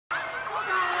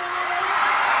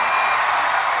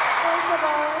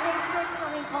thanks for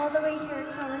coming all the way here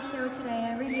to our show today.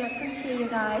 I really appreciate you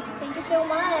guys. Thank you so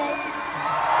much.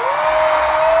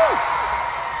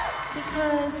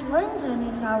 Because London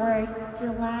is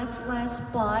the last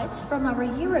spot from our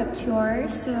Europe tour,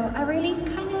 so I really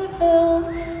kind of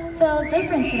felt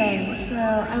different today. So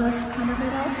I was kind of a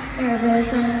little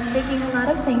nervous and thinking a lot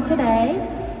of things today.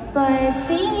 But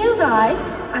seeing you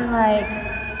guys,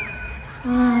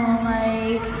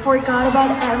 I forgot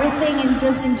about everything and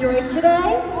just enjoyed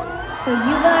today. So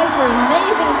you guys were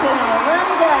amazing today,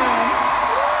 London.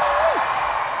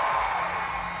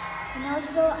 And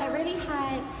also, I really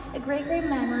had a great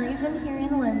memories in here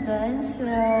in London. So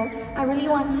I really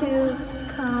want to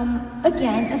come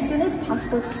again as soon as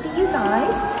possible to see you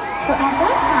guys. So at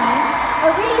that time, I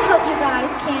really hope you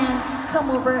guys can come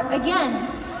over again.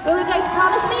 Will you guys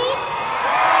promise me?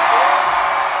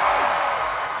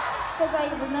 Because I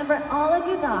remember all of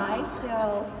you guys,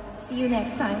 so see you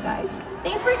next time, guys.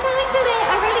 Thanks for coming today.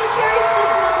 I really cherish this